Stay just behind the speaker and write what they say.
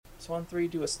So on 3,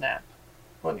 do a snap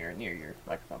when you're near your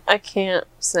microphone. I can't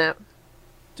snap.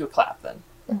 Do a clap then.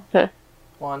 Okay.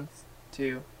 1,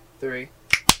 2, 3.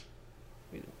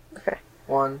 Okay.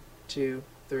 1, 2,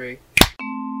 3.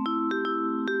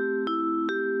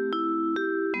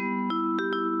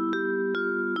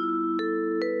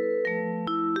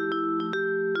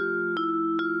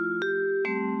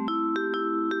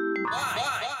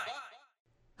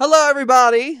 Hello,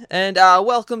 everybody, and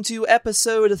welcome to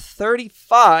episode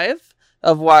 35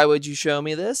 of Why Would You Show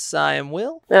Me This? I am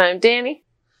Will. And I'm Danny.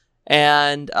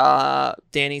 And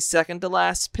Danny's second to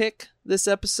last pick this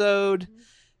episode.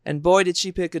 And boy, did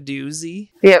she pick a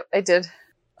doozy. Yep, I did.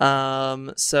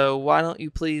 So why don't you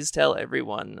please tell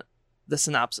everyone the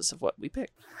synopsis of what we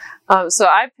picked? So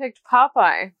I picked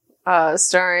Popeye,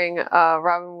 starring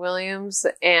Robin Williams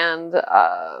and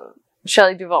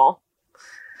Shelley Duvall.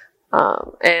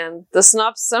 And the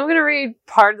synopsis, I'm going to read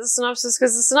part of the synopsis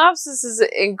because the synopsis is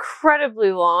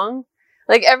incredibly long.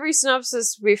 Like, every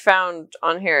synopsis we found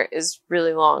on here is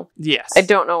really long. Yes. I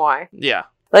don't know why. Yeah.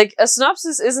 Like, a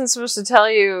synopsis isn't supposed to tell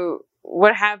you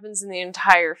what happens in the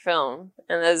entire film.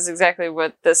 And that is exactly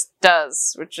what this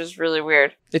does, which is really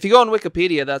weird. If you go on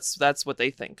Wikipedia, that's what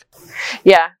they think.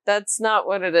 Yeah, that's not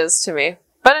what it is to me.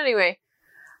 But anyway,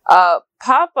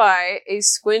 Popeye, a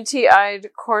squinty-eyed,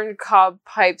 corncob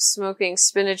pipe-smoking,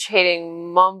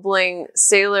 spinach-hating, mumbling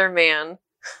sailor man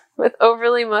with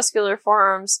overly muscular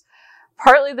forearms,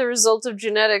 partly the result of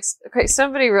genetics. Okay,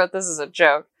 somebody wrote this as a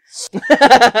joke.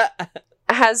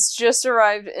 Has just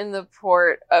arrived in the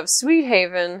port of Sweet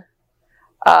Haven.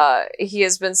 He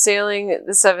has been sailing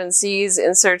the seven seas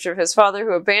in search of his father,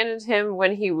 who abandoned him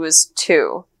when he was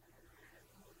 2.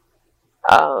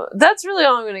 That's really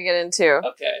all I'm going to get into.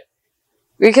 Okay.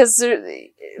 Because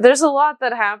there's a lot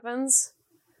that happens.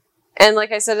 And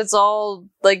like I said, it's all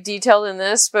like detailed in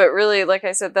this, but really, like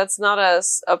I said, that's not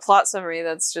a plot summary.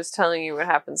 That's just telling you what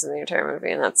happens in the entire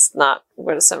movie, and that's not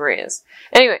what a summary is.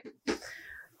 Anyway,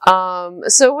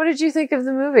 so what did you think of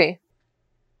the movie?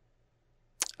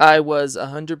 I was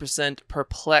 100%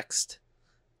 perplexed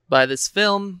by this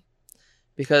film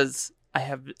because I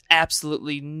have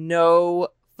absolutely no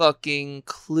fucking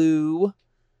clue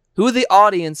who the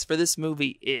audience for this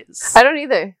movie is. I don't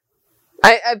either.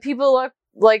 I people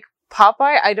like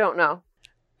Popeye, I don't know.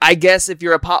 I guess if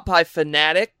you're a Popeye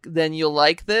fanatic, then you'll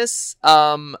like this. It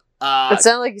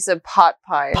sounded like you said pot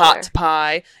pie. Pot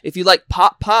pie. If you like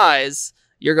pot pies,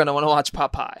 you're gonna want to watch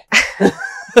Popeye.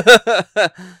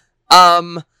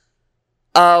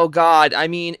 Oh god, I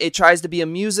mean, it tries to be a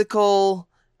musical.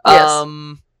 Yes.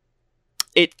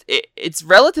 It's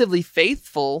relatively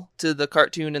faithful to the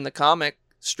cartoon and the comic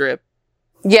strip.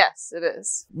 Yes, it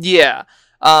is. Yeah.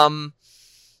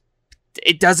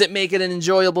 It doesn't make it an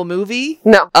enjoyable movie.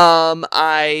 No.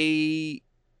 I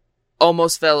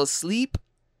almost fell asleep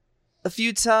a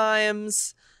few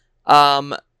times.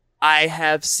 I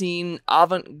have seen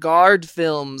avant-garde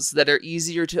films that are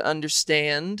easier to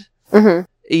understand. Mm-hmm.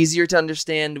 Easier to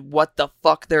understand what the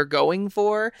fuck they're going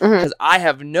for. Because I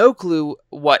have no clue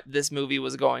what this movie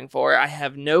was going for. I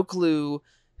have no clue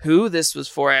who this was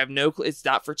for. I have no clue. It's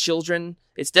not for children.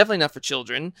 It's definitely not for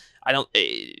children.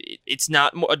 It's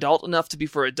not adult enough to be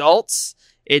for adults.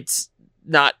 It's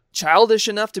not childish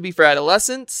enough to be for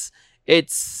adolescents.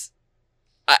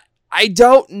 I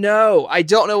don't know. I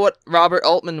don't know what Robert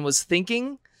Altman was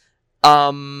thinking.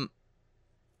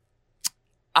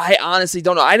 I honestly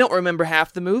don't know. I don't remember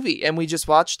half the movie, and we just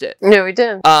watched it. No, we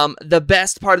didn't. The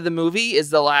best part of the movie is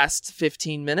the last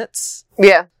 15 minutes.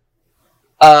 Yeah.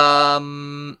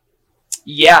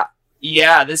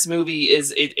 Yeah, this movie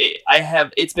is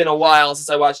it's been a while since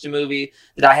I watched a movie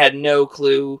that I had no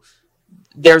clue.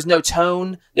 There's no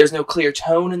tone. There's no clear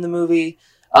tone in the movie.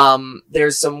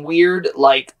 There's some weird,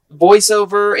 like,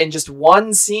 voiceover in just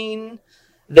one scene.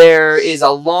 There is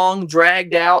a long,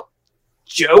 dragged out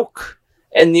joke,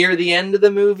 and near the end of the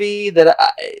movie that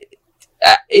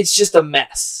it's just a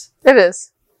mess. It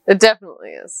is. It definitely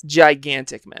is.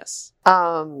 Gigantic mess.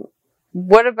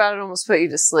 What about it almost put you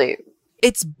to sleep?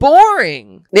 It's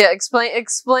boring. Yeah,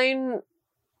 explain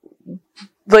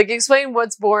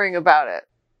what's boring about it.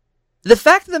 The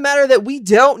fact of the matter that we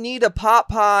don't need a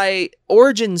Popeye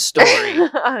origin story.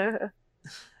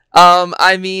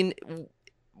 I mean,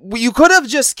 you could have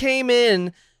just came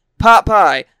in,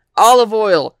 Popeye, olive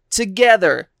oil,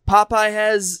 together. Popeye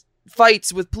has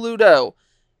fights with Pluto.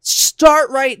 Start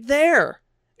right there.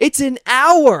 It's an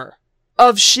hour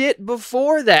of shit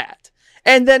before that.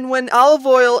 And then when Olive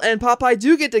Oyl and Popeye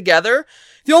do get together,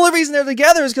 the only reason they're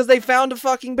together is because they found a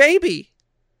fucking baby.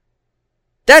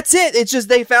 That's it. It's just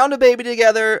they found a baby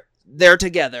together. They're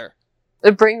together.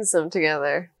 It brings them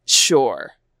together.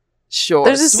 Sure. Sure.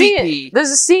 There's a Sweet scene. pea.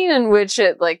 There's a scene in which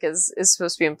it like is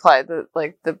supposed to be implied that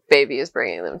like the baby is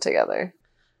bringing them together.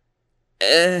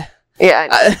 Yeah, I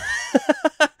know.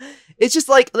 It's just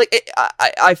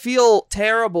I feel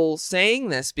terrible saying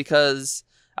this because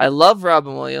I love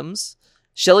Robin Williams.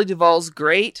 Shelley Duvall's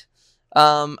great.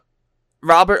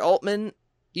 Robert Altman,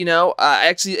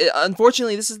 actually,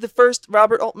 unfortunately, this is the first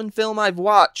Robert Altman film I've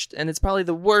watched, and it's probably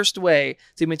the worst way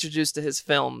to be introduced to his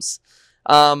films.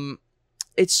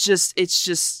 It's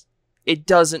just, it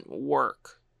doesn't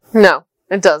work. No,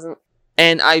 it doesn't.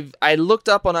 And I looked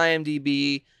up on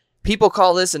IMDb. People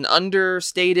call this an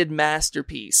understated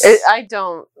masterpiece. I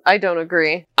don't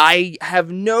agree. I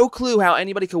have no clue how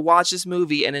anybody could watch this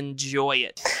movie and enjoy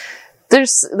it.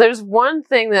 There's one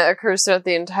thing that occurs throughout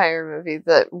the entire movie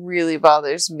that really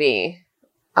bothers me,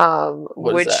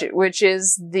 which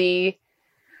is the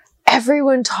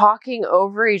everyone talking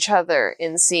over each other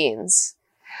in scenes.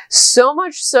 So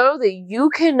much so that you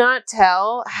cannot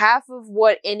tell half of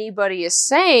what anybody is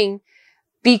saying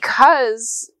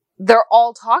because they're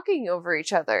all talking over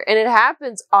each other. And it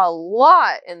happens a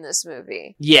lot in this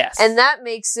movie. Yes. And that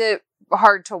makes it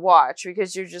hard to watch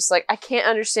because you're just like, I can't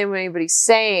understand what anybody's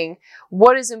saying.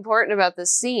 What is important about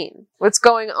this scene? What's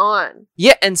going on?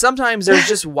 Yeah, and sometimes there's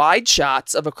just wide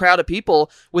shots of a crowd of people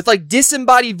with like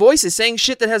disembodied voices saying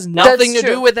shit that has nothing to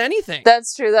do with anything.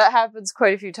 That's true. That happens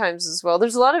quite a few times as well.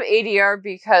 There's a lot of ADR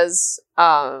because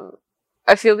I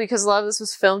feel because a lot of this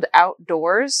was filmed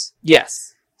outdoors.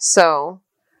 Yes. So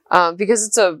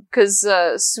because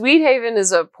Sweet Haven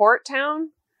is a port town.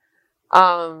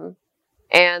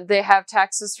 And they have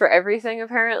taxes for everything,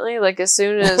 apparently. Like, as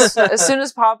soon as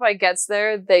Popeye gets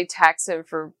there, they tax him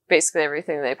for basically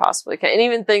everything they possibly can. And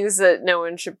even things that no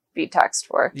one should be taxed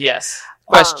for. Yes.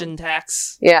 Question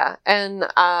tax. Yeah. And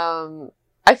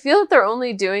I feel that they're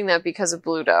only doing that because of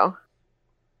Bluto.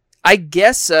 I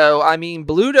guess so. I mean,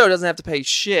 Bluto doesn't have to pay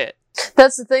shit.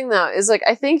 That's the thing, though, is like,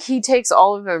 I think he takes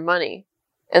all of their money.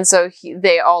 And so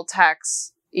they all tax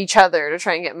each other to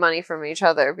try and get money from each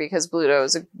other because Bluto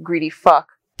is a greedy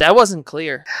fuck. That wasn't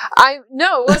clear.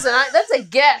 No, it wasn't. That's a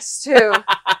guess too.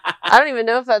 I don't even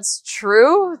know if that's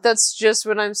true. That's just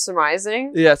what I'm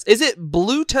surmising. Yes. Is it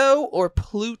Bluto or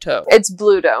Pluto? It's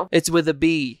Bluto. It's with a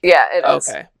B. Yeah, it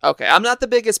is. Okay. I'm not the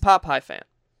biggest Popeye fan.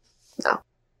 No.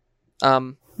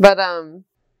 But I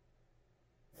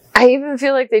even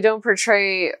feel like they don't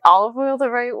portray Olive Oyl the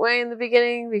right way in the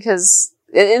beginning because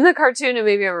in the cartoon, and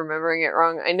maybe I'm remembering it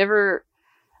wrong, I never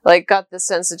got the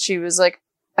sense that she was like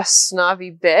a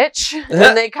snobby bitch.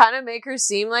 And they kind of make her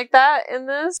seem like that in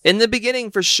this. In the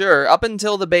beginning, for sure. Up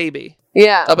until the baby.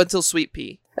 Yeah. Up until Sweet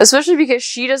Pea. Especially because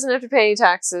she doesn't have to pay any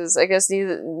taxes. I guess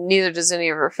neither does any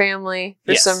of her family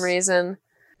for some reason.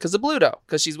 Because of Bluto.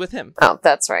 Because she's with him. Oh,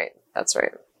 that's right. That's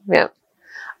right. Yeah.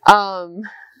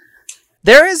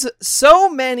 There is so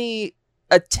many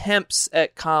attempts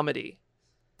at comedy.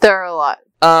 There are a lot.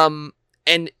 And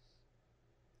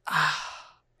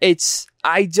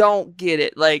I don't get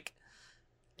it. Like,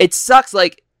 it sucks,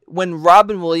 like, when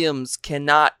Robin Williams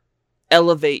cannot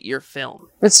elevate your film.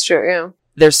 It's true, yeah.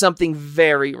 There's something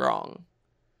very wrong.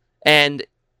 And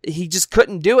he just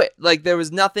couldn't do it. Like, there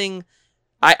was nothing,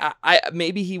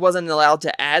 maybe he wasn't allowed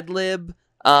to ad-lib.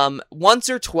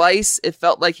 Once or twice, it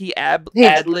felt like he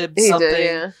ad-libbed something. Did,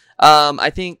 yeah.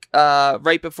 I think,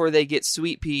 right before they get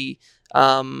Sweet Pea,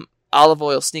 Olive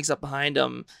Oyl sneaks up behind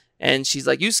him, and she's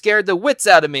like, "You scared the wits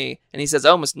out of me." And he says, "I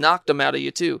almost knocked them out of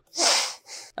you too."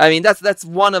 I mean, that's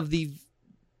one of the,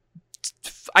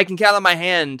 I can count on my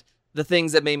hand the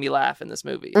things that made me laugh in this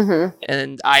movie. Mm-hmm.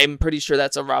 And I'm pretty sure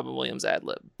that's a Robin Williams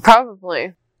ad-lib.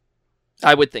 Probably.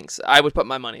 I would think so. I would put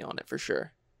my money on it for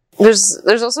sure. There's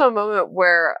also a moment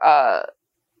where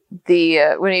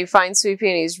when he finds Sweet Pea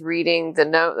and he's reading the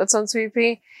note that's on Sweet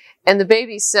Pea, and the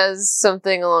baby says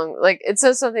something it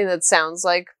says something that sounds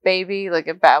like baby, like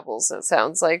it babbles, it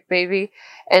sounds like baby.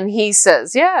 And he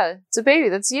says, "Yeah, it's a baby,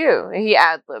 that's you." And he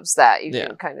ad-libs that, you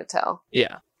can kind of tell.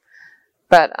 Yeah.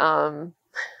 But,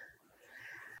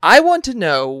 I want to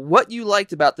know what you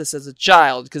liked about this as a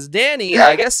child, because Danny,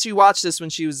 I guess she watched this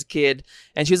when she was a kid,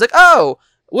 and she was like, "Oh,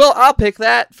 well, I'll pick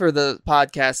that for the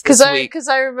podcast this week." Because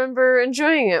I remember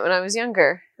enjoying it when I was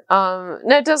younger. No,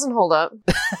 it doesn't hold up.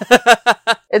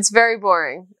 It's very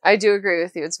boring. I do agree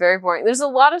with you. It's very boring. There's a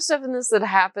lot of stuff in this that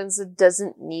happens that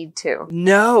doesn't need to.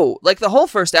 No. Like, the whole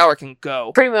first hour can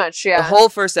go. Pretty much, yeah. The whole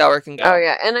first hour can go. Oh,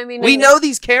 yeah. And I mean... We know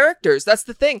these characters. That's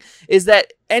the thing. Is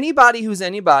that anybody who's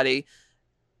anybody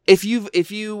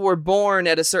if you were born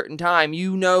at a certain time,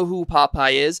 you know who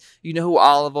Popeye is, you know who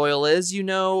Olive Oyl is, you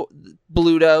know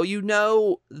Bluto, you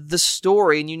know the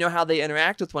story, and you know how they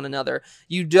interact with one another.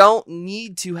 You don't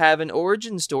need to have an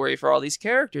origin story for all these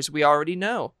characters. We already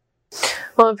know.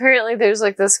 Well, apparently there's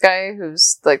like this guy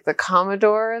who's like the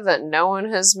Commodore that no one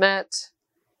has met,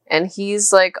 and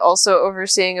he's like also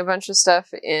overseeing a bunch of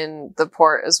stuff in the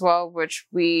port as well, which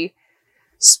we...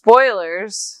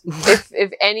 Spoilers,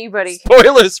 if anybody...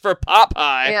 Spoilers for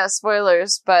Popeye! Yeah,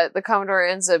 spoilers, but the Commodore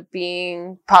ends up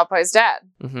being Popeye's dad,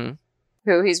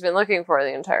 who he's been looking for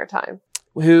the entire time.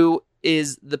 Who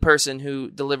is the person who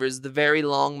delivers the very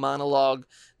long monologue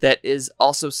that is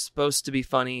also supposed to be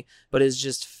funny, but is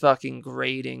just fucking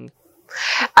grating.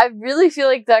 I really feel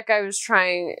like that guy was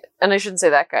trying, and I shouldn't say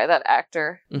that guy, that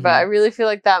actor, but I really feel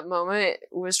like that moment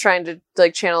was trying to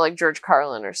like channel like George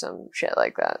Carlin or some shit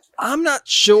like that. I'm not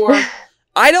sure.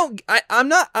 I'm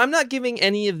not giving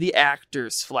any of the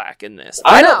actors flack in this.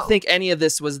 I don't think any of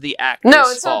this was the actors' No,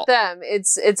 it's fault. not them.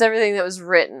 It's everything that was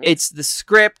written. It's the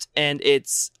script and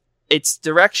it's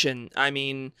direction. I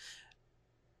mean,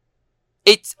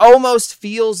 it almost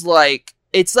feels like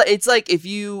it's like if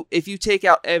you take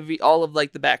out all of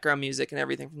like the background music and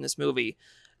everything from this movie,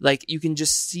 like you can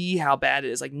just see how bad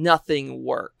it is. Like nothing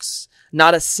works.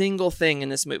 Not a single thing in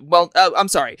this movie. Well, I'm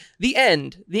sorry. The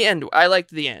end. I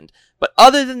liked the end, but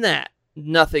other than that,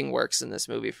 nothing works in this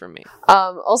movie for me.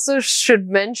 Also should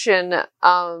mention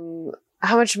how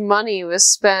much money was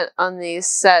spent on these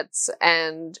sets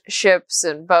and ships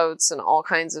and boats and all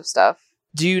kinds of stuff.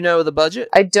 Do you know the budget?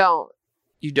 I don't.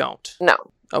 You don't?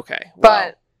 No. Okay.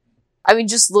 But, I mean,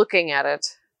 just looking at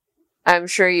it, I'm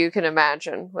sure you can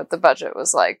imagine what the budget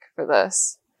was like for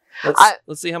this.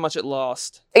 Let's see how much it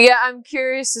lost. Yeah, I'm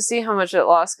curious to see how much it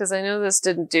lost, because I know this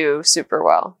didn't do super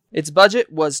well. Its budget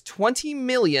was $20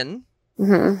 million,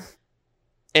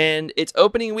 and its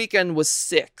opening weekend was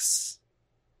 $6 million.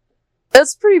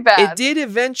 That's pretty bad. It did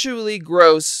eventually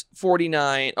gross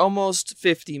 49, almost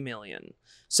 $50 million.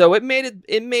 So it made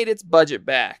its budget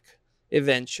back.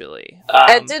 Eventually.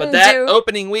 It didn't but that do...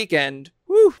 opening weekend,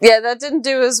 whew. Yeah, that didn't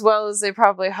do as well as they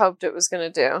probably hoped it was going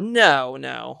to do.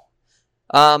 No.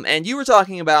 And you were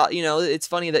talking about, it's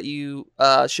funny that you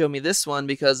show me this one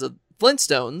because of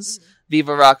Flintstones,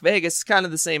 Viva Rock Vegas, is kind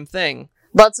of the same thing.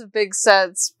 Lots of big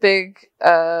sets, big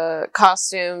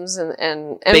costumes,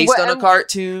 and based on a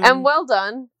cartoon. And well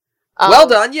done. Well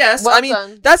done, yes. Well I mean,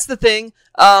 done. that's the thing.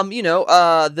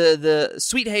 The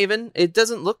Sweet Haven, it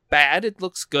doesn't look bad. It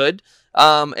looks good.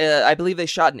 I believe they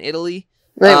shot in Italy.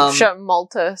 They shot in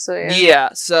Malta, so yeah. Yeah,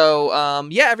 so,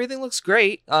 everything looks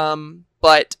great.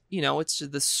 But, it's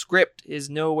the script is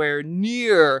nowhere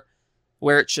near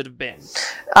where it should have been.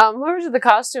 Whoever did the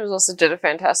costumes also did a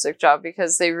fantastic job,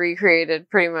 because they recreated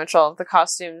pretty much all of the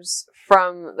costumes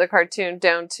from the cartoon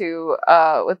down to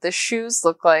what the shoes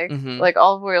look like. Like,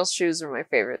 Olive Oyl's shoes are my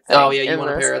favorite thing. Oh, yeah, you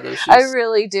want a pair of those shoes. I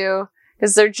really do,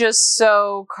 because they're just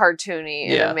so cartoony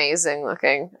and amazing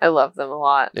looking. I love them a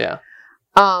lot. Yeah.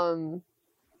 The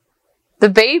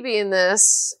baby in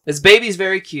this... This baby's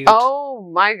very cute.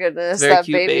 Oh, my goodness. That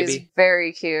baby's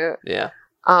very cute. Yeah.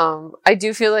 I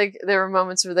do feel like there were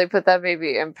moments where they put that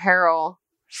baby in peril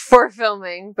for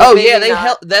filming. But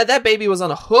that baby was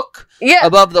on a hook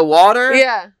above the water.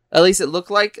 Yeah. At least it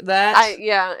looked like that.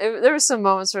 There were some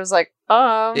moments where I was like,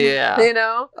 Oh,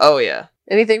 yeah.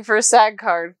 Anything for a SAG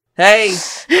card. Hey,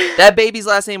 that baby's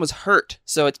last name was Hurt,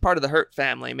 so it's part of the Hurt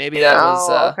family. Maybe that was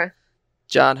okay.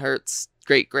 John Hurt's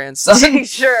great-grandson.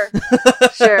 Sure.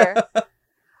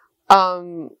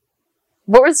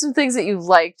 What were some things that you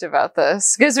liked about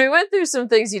this? Because we went through some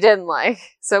things you didn't like.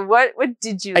 So what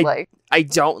did you like? I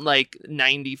don't like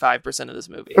 95% of this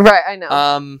movie. Right, I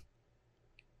know.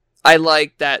 I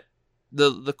like that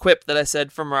the quip that I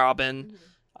said from Robin.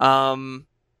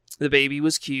 The baby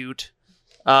was cute.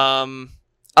 I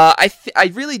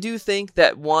really do think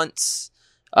that once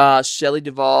Shelley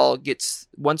Duvall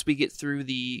once we get through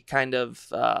the kind of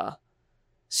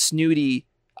snooty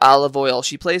Olive Oyl,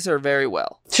 she plays her very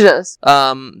well. She does.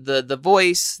 The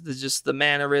voice, the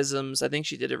mannerisms, I think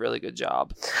she did a really good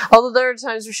job. Although there are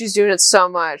times where she's doing it so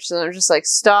much, and I'm just like,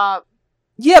 stop.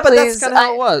 Yeah, but that's kind of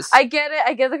how it was. I get it.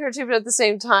 I get the cartoon, but at the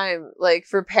same time, like,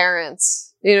 for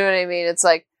parents, you know what I mean? It's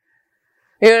like,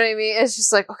 you know what I mean? It's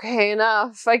just like, okay,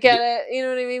 enough. I get it. You know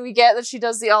what I mean? We get that she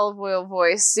does the Olive Oyl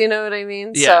voice. You know what I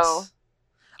mean? Yes.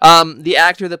 So, the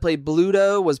actor that played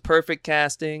Bluto was perfect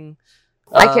casting.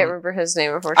 I can't remember his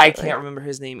name, unfortunately. I can't remember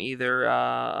his name either.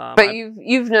 But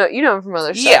you know him from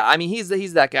other stuff. Yeah, I mean he's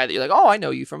that guy that you're like, oh, I know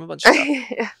you from a bunch of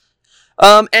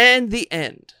stuff. And the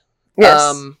end.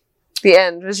 Yes. The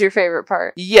end was your favorite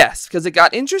part. Yes, because it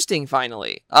got interesting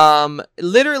finally.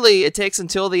 Literally, it takes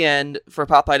until the end for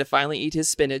Popeye to finally eat his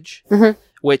spinach,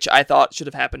 which I thought should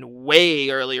have happened way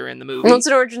earlier in the movie. Well, it's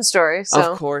an origin story,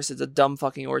 so. Of course, it's a dumb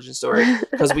fucking origin story.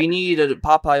 Because we need a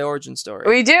Popeye origin story.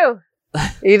 We do.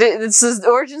 It's an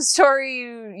origin story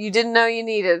you didn't know you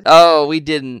needed. Oh, we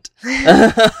didn't.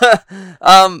 But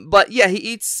yeah, he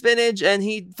eats spinach and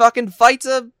he fucking fights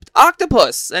a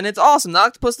octopus, and it's awesome. The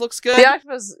octopus looks good. The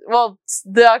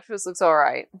octopus looks all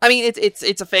right. I mean,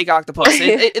 it's a fake octopus.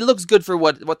 It looks good for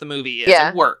what the movie is.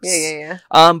 Yeah. It works. Yeah.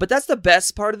 But that's the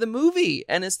best part of the movie,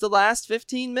 and it's the last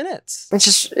 15 minutes.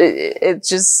 It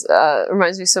just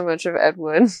reminds me so much of Ed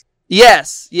Wood.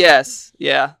 Yes,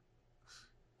 yeah.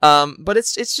 But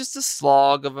it's just a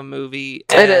slog of a movie.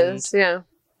 It is, yeah.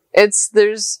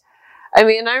 I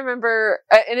remember,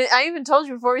 I even told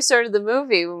you before we started the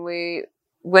movie, when we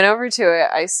went over to it,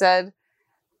 I said,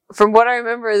 from what I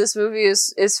remember, this movie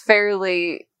is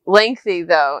fairly lengthy,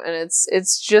 though, and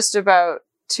it's just about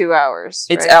 2 hours.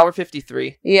 It's right? hour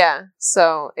 53. Yeah,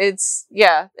 so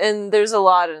and there's a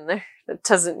lot in there that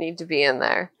doesn't need to be in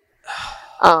there.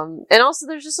 And also,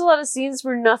 there's just a lot of scenes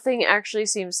where nothing actually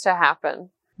seems to happen.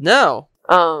 No.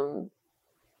 And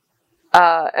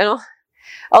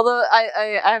although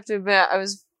I have to admit, I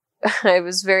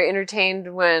was very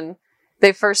entertained when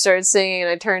they first started singing,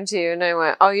 and I turned to you and I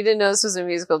went, "Oh, you didn't know this was a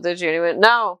musical, did you?" And he went,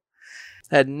 "No."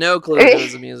 Had no clue it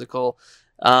was a musical.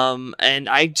 And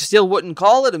I still wouldn't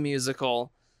call it a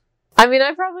musical. I mean,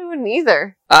 I probably wouldn't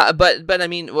either. But I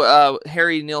mean,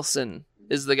 Harry Nilsson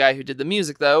is the guy who did the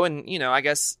music, though, and I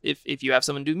guess if you have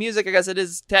someone do music, I guess it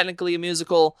is technically a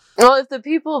musical. Well, if the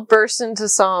people burst into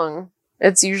song,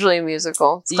 it's usually a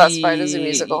musical. It's classified as a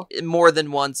musical. More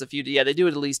than once, they do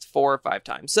it at least 4 or 5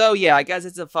 times. So yeah, I guess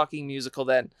it's a fucking musical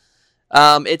then.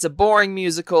 It's a boring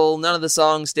musical. None of the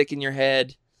songs stick in your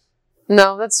head.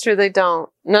 No, that's true. They don't.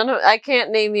 I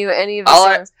can't name you any of the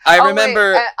songs. I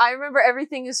remember. Wait, I remember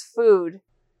Everything Is Food.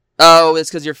 Oh, it's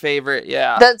because your favorite,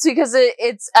 yeah. That's because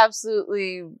it's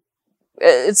absolutely,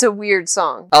 it's a weird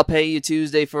song. I'll pay you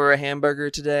Tuesday for a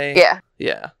hamburger today.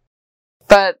 Yeah.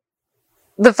 But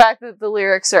the fact that the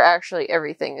lyrics are actually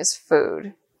everything is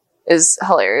food is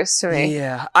hilarious to me.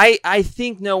 Yeah. I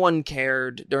think no one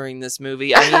cared during this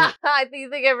movie. I mean, I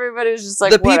think everybody was just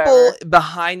like, the whatever. people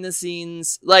behind the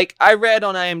scenes, like I read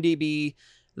on IMDb,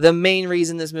 the main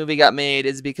reason this movie got made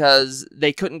is because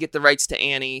they couldn't get the rights to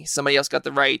Annie. Somebody else got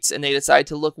the rights, and they decided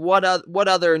to look what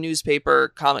other newspaper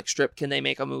comic strip can they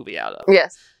make a movie out of.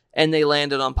 Yes. And they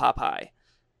landed on Popeye.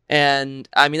 And,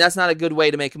 I mean, that's not a good way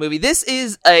to make a movie. This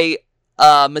is a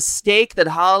mistake that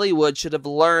Hollywood should have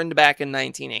learned back in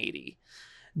 1980.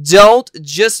 Don't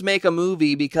just make a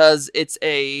movie because it's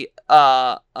a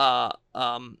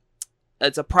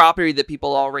property that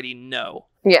people already know.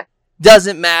 Yeah.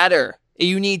 Doesn't matter.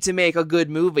 You need to make a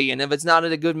good movie, and if it's not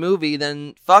a good movie,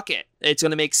 then fuck it. It's going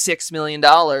to make $6 million.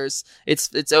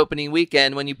 It's opening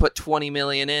weekend when you put $20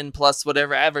 million in plus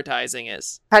whatever advertising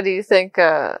is. How do you think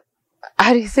the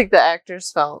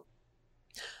actors felt?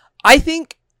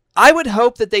 I would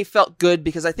hope that they felt good,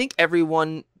 because I think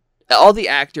all the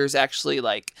actors actually,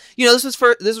 this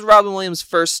was Robin Williams'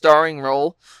 first starring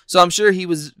role, so I'm sure he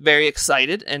was very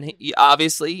excited, and he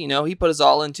obviously, he put his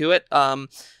all into it.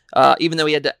 Even though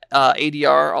he had to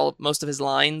ADR most of his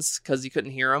lines because you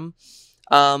couldn't hear him.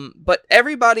 But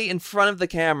everybody in front of the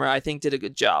camera, I think, did a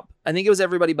good job. I think it was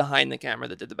everybody behind the camera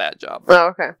that did the bad job. Oh,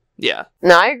 okay. Yeah.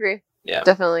 No, I agree. Yeah.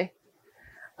 Definitely.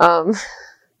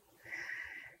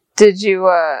 Did you,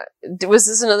 was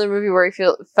this another movie where you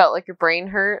felt like your brain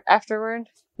hurt afterward?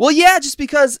 Well, yeah, just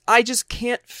because I just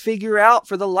can't figure out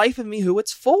for the life of me who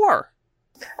it's for.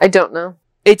 I don't know.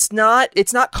 It's not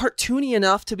cartoony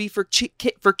enough to be for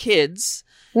kids.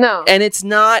 No. And it's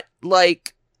not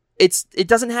it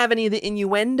doesn't have any of the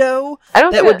innuendo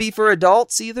that would be for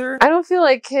adults either. I don't feel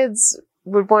like kids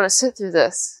would want to sit through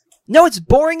this. No, it's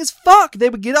boring as fuck. They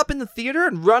would get up in the theater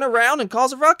and run around and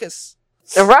cause a ruckus.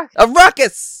 A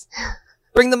ruckus!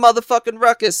 Bring the motherfucking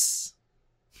ruckus.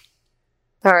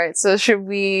 Alright, so should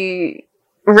we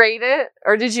rate it,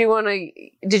 or did you want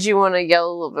to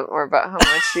yell a little bit more about how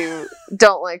much you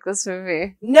don't like this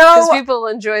movie? No, because people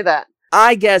enjoy that.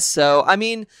 I guess so. I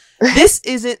mean,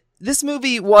 this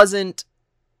movie wasn't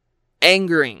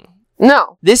angering.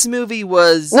 No, this movie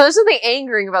was. No, there's nothing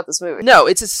angering about this movie. No,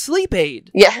 it's a sleep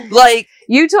aid. Yeah,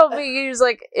 you told me, you was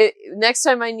like, next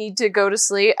time I need to go to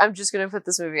sleep, I'm just gonna put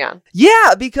this movie on.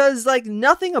 Yeah, because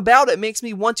nothing about it makes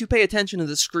me want to pay attention to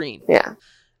the screen. Yeah.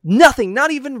 Nothing,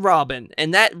 not even Robin.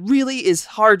 And that really is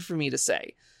hard for me to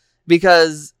say.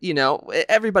 Because,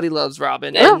 everybody loves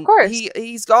Robin. Yeah, and of course.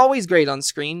 He's always great on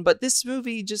screen, but this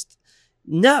movie just...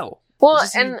 No. Well,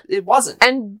 it wasn't.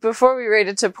 And before we rate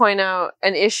it, to point out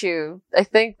an issue, I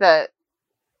think that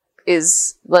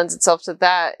lends itself to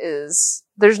that is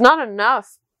there's not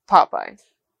enough Popeye.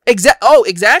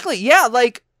 Exactly. Yeah,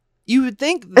 like you would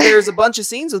think there's a bunch of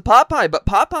scenes with Popeye, but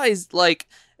Popeye's like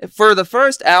for the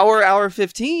first hour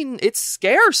 15, it's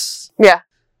scarce. Yeah.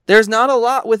 There's not a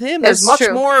lot with him. There's much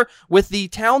true. more with the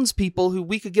townspeople who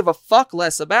we could give a fuck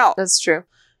less about. That's true.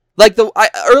 Like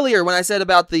earlier when I said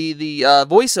about the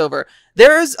voiceover,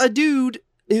 there's a dude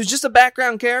who's just a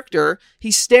background character.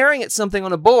 He's staring at something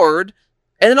on a board,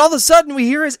 and then all of a sudden we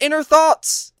hear his inner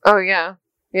thoughts. Oh, yeah.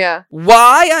 Yeah.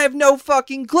 Why? I have no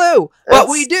fucking clue. But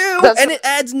we do, and it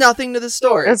adds nothing to the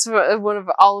story. It's one of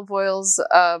Olive Oil's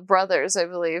brothers, I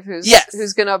believe,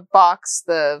 who's gonna box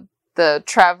the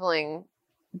traveling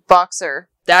boxer.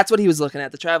 That's what he was looking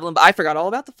at, the traveling. I forgot all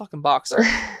about the fucking boxer.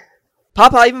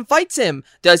 Popeye even fights him.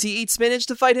 Does he eat spinach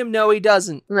to fight him? No, he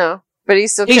doesn't. No, but he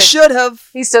should have.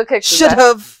 He still kicked. Should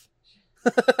have.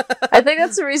 I think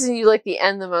that's the reason you like the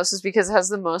end the most, is because it has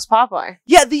the most Popeye.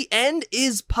 Yeah, the end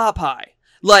is Popeye.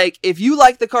 Like, if you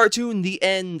like the cartoon, the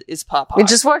end is Popeye. You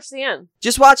just watch the end.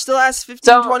 Just watch the last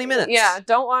 20 minutes. Yeah,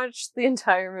 don't watch the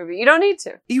entire movie. You don't need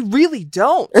to. You really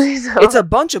don't. No. It's a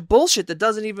bunch of bullshit that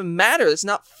doesn't even matter. It's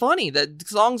not funny. The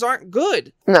songs aren't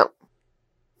good. No.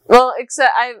 Well,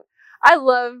 except I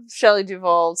love Shelley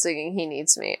Duvall singing "He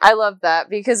Needs Me." I love that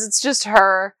because it's just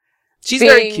her. She's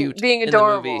very cute, being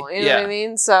adorable. You know what I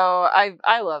mean? So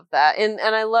I love that, and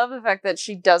I love the fact that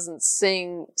she doesn't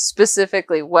sing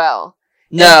specifically well.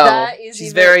 No,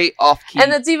 she's very off-key.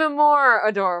 And that's even more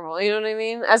adorable, you know what I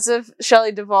mean? As if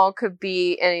Shelley Duvall could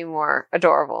be any more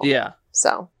adorable. Yeah.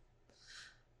 So.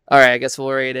 Alright, I guess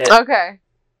we'll rate it. Okay.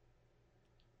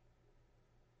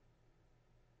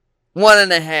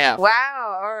 1.5.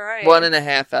 Wow, alright.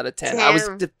 1.5 out of 10. Damn. I was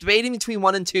debating between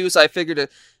 1 and 2, so I figured to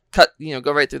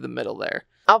go right through the middle there.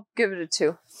 I'll give it a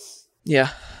 2. Yeah.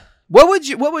 What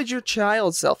would your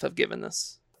child self have given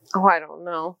this? Oh, I don't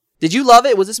know. Did you love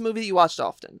it? Was this a movie that you watched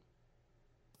often?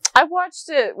 I watched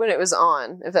it when it was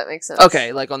on, if that makes sense.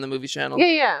 Okay, like on the movie channel?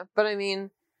 Yeah. But I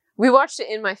mean, we watched it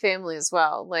in my family as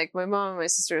well. Like, my mom and my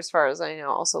sister, as far as I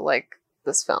know, also like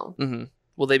this film. Mm-hmm.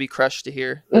 Will they be crushed to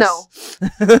hear this?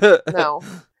 No. No.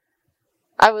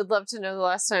 I would love to know the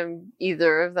last time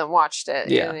either of them watched it.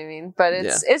 You know what I mean? But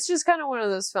it's just kind of one of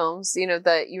those films,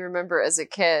 that you remember as a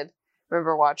kid,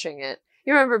 remember watching it.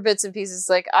 You remember bits and pieces.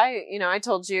 Like, I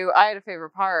told you I had a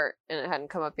favorite part and it hadn't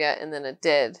come up yet, and then it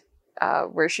did,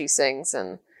 where she sings.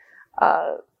 And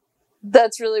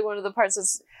that's really one of the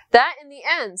parts that in the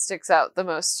end sticks out the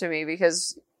most to me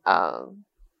because,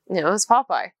 it's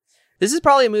Popeye. This is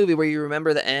probably a movie where you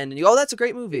remember the end and you go, oh, that's a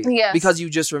great movie. Yes. Because you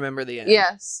just remember the end.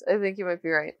 Yes, I think you might be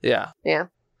right. Yeah. Yeah.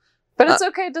 But it's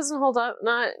okay. It doesn't hold up.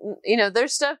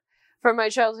 There's stuff from my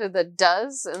childhood that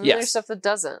does, and then there's stuff that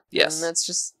doesn't. Yes. And that's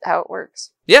just how it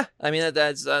works. Yeah. I mean,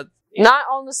 that's... Not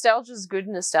all nostalgia is good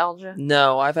nostalgia.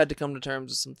 No, I've had to come to terms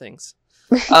with some things.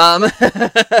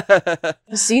 I've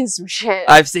seen some shit.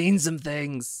 I've seen some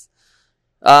things.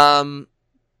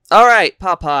 All right,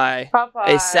 Popeye.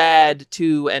 A sad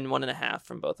 2 and 1.5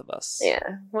 from both of us.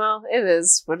 Yeah. Well, it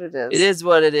is what it is. It is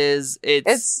what it is.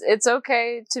 It's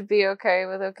okay to be okay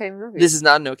with okay movies. This is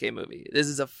not an okay movie. This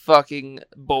is a fucking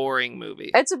boring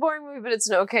movie. It's a boring movie, but it's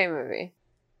an okay movie.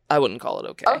 I wouldn't call it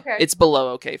okay. Okay. It's below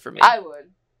okay for me. I would.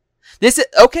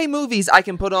 Okay movies I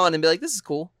can put on and be like, this is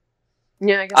cool.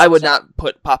 Yeah, I guess I would not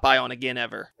put Popeye on again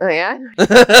ever. Oh, yeah? I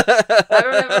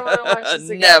don't ever want to watch this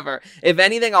again. Never. If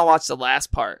anything, I'll watch the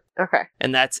last part. Okay.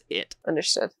 And that's it.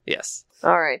 Understood. Yes.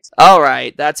 All right. All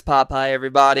right. That's Popeye,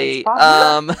 everybody.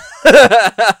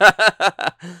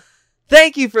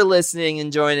 Thank you for listening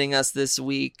and joining us this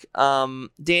week.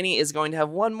 Danny is going to have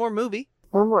one more movie.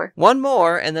 One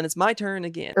more, and then it's my turn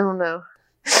again. Oh, no.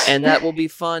 And that will be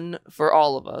fun for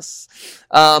all of us.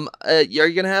 Are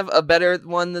you gonna have a better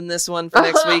one than this one for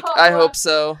next week? I hope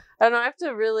so. I don't know. I have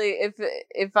to really, if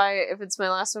it's my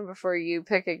last one before you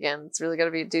pick again, it's really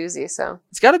gotta be a doozy. So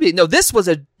it's gotta be. No, this was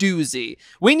a doozy.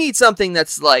 We need something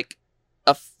that's like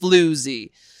a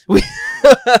floozy.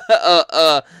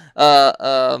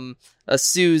 A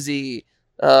Susie.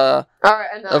 All right,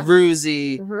 enough. A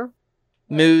Roozy.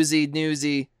 Mm-hmm. Moozy,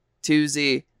 Newsy,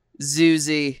 Toozy,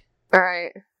 Zoozy. All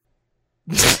right.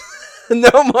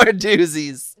 No more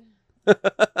doozies.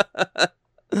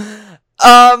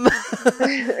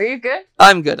 Are you good?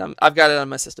 I'm good. I've got it on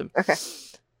my system. Okay.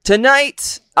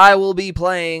 Tonight I will be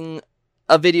playing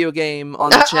a video game on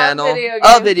the channel.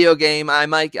 A video game. I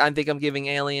think I'm giving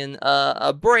Alien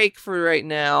a break for right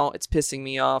now. It's pissing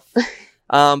me off.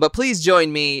 But please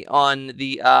join me on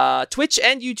the Twitch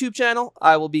and YouTube channel.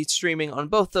 I will be streaming on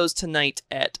both those tonight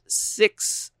at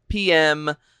 6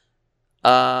 p.m.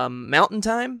 Mountain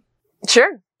Time.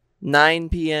 Sure. 9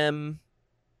 p.m.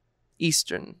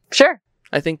 Eastern. Sure.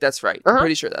 I think that's right. Uh-huh. I'm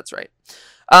pretty sure that's right.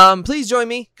 Please join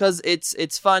me because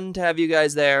it's fun to have you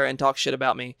guys there and talk shit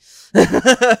about me. We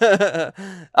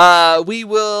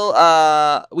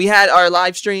had our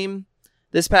live stream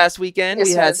this past weekend. Yes,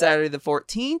 we we had had Saturday the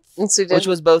 14th, Yes, we did. which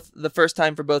was both the first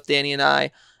time for both Danny and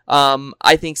I.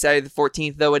 I think Saturday the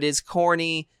 14th, though it is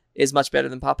corny, is much better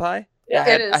than Popeye. Yeah,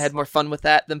 it is. I had more fun with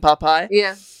that than Popeye.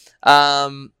 Yeah.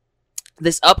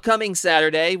 This upcoming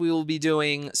Saturday, we will be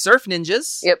doing Surf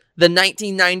Ninjas. Yep. The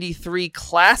 1993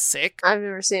 classic. I've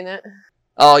never seen it.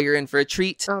 Oh, you're in for a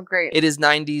treat. Oh, great. It is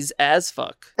 90s as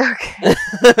fuck. Okay.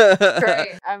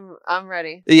 Great. I'm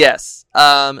ready. Yes.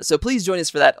 So please join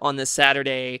us for that on this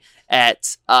Saturday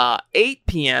at 8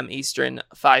 p.m. Eastern,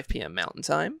 5 p.m. Mountain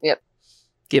Time. Yep.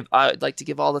 I'd like to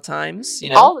give all the times.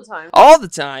 All the time. All the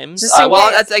times. Just in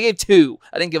case. I gave 2.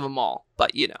 I didn't give them all,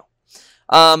 but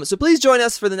So please join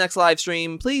us for the next live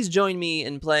stream. Please join me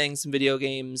in playing some video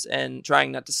games and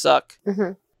trying not to suck.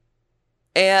 Mm-hmm.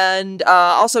 And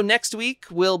also next week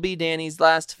will be Danny's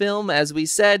last film, as we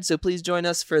said, so please join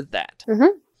us for that. Mm-hmm.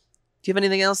 Do you have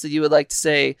anything else that you would like to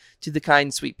say to the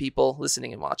kind, sweet people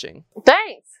listening and watching?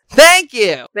 Thanks. Thank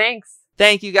you! Thanks.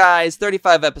 Thank you, guys.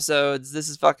 35 episodes. This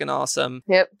is fucking awesome.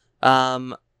 Yep.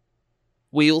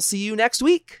 We'll see you next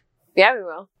week. Yeah, we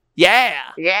will. Yeah!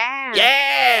 Yeah.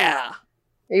 Yeah!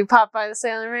 Are you Popeye the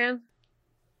Sailor Man?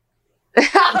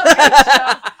 Good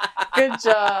job. Good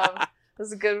job. That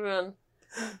was a good one.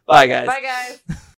 Bye, guys. Bye, guys.